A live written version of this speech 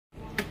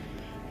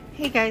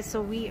Hey guys,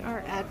 so we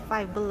are at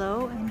Five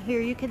Below, and here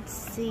you can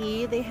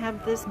see they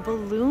have this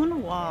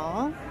balloon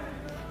wall,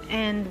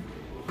 and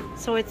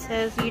so it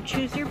says you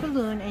choose your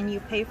balloon and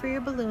you pay for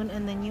your balloon,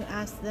 and then you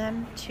ask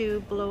them to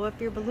blow up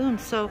your balloon.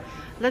 So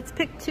let's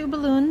pick 2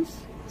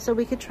 balloons so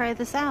we could try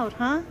this out,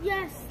 huh?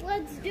 Yes,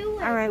 let's do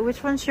it. All right,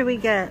 which one should we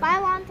get?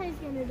 Biolante's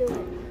gonna do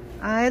it.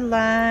 I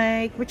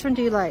like, which one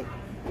do you like?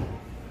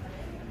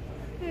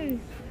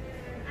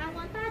 I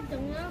want that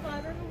donut, but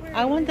I don't know where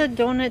I want the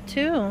donut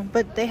too,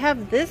 but they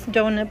have this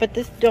donut, but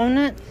this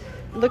donut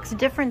looks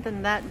different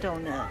than that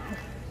donut.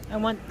 I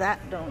want that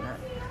donut.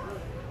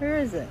 Where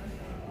is it?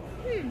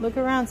 Look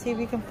around, see if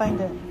you can find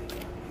it.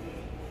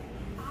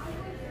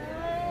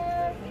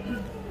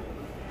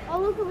 Oh,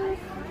 look at this.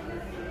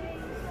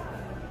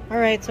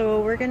 Alright, so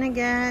what we're gonna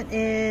get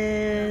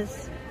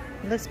is,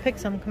 let's pick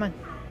some, come on.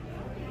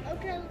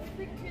 Okay, let's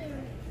pick 2.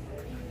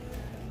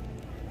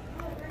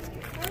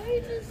 How do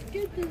we just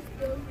get this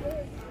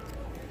donut?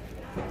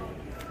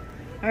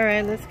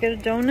 Alright, let's get a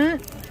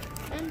donut.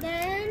 And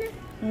then...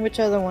 And which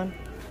other one?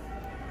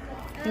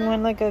 You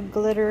want like a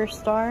glitter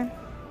star?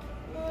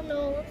 Oh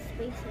no, let's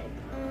basic.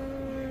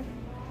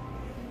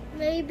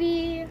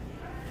 Maybe...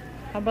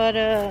 How about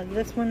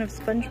this one of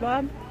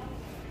SpongeBob?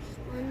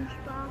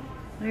 SpongeBob.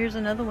 Here's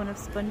another one of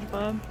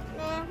SpongeBob.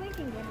 Nah, we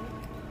can get it.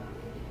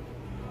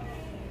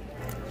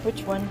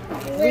 Which one?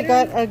 Glitter. We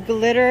got a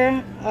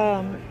glitter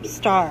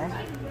star.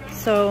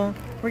 So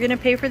we're gonna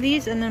pay for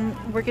these, and then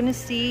we're gonna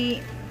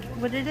see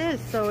what it is.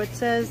 So it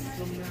says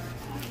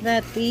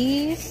that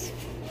these,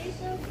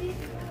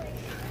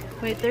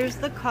 wait, there's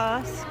the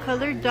cost.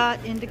 Colored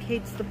dot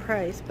indicates the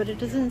price, but it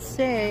doesn't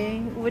say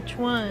which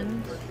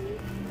ones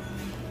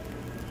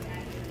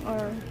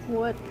or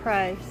what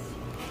price.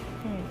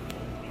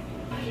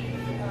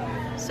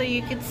 So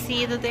you can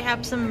see that they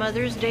have some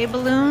Mother's Day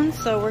balloons.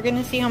 So we're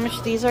gonna see how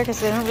much these are, because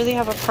they don't really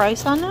have a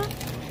price on them.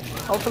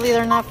 Hopefully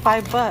they're not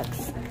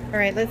 $5. All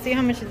right, let's see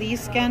how much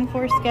these scan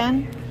for.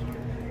 Scan.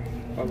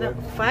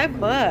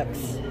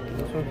 $5.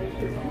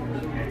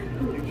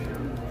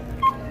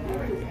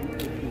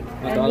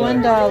 And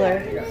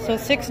 $1. So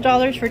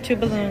 $6 for 2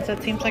 balloons.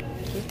 That seems like.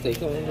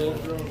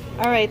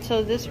 All right,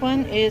 so this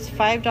one is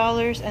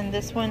 $5 and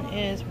this one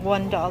is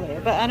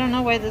 $1. But I don't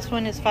know why this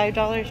one is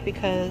 $5,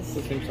 because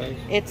the same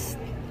size.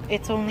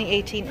 It's only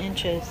 18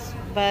 inches.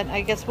 But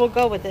I guess we'll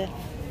go with it.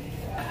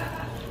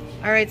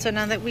 All right, so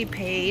now that we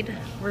paid,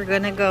 we're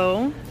gonna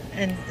go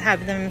and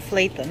have them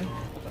inflate them.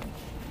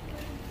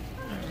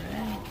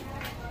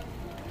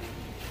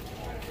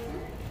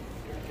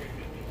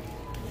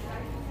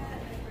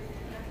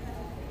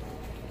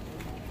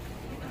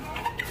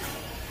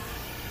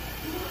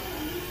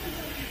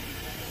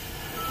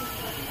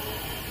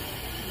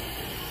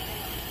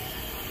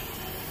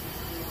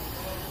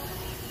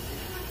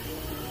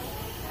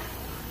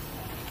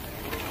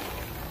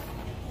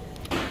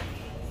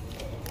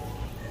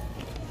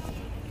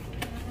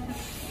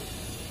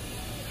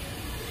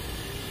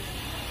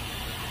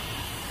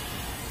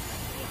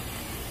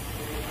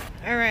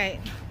 All right,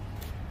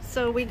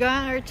 so we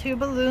got our 2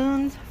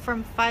 balloons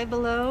from Five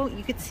Below.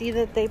 You could see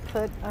that they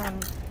put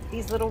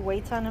these little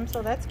weights on them,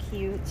 so that's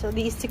cute. So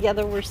these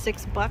together were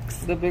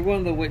 $6. The big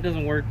one, the weight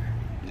doesn't work.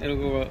 It'll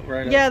go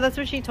right up. Yeah, that's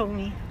what she told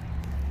me.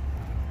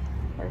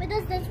 But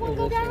does this one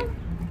go down?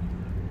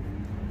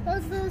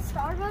 Does the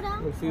star go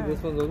down? Let's see,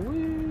 this one goes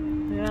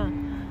wee.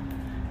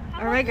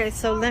 Yeah. All right, guys,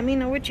 so let me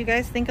know what you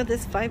guys think of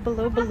this Five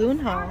Below balloon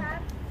haul.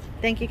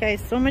 Thank you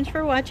guys so much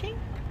for watching,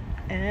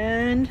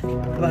 and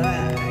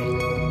bye.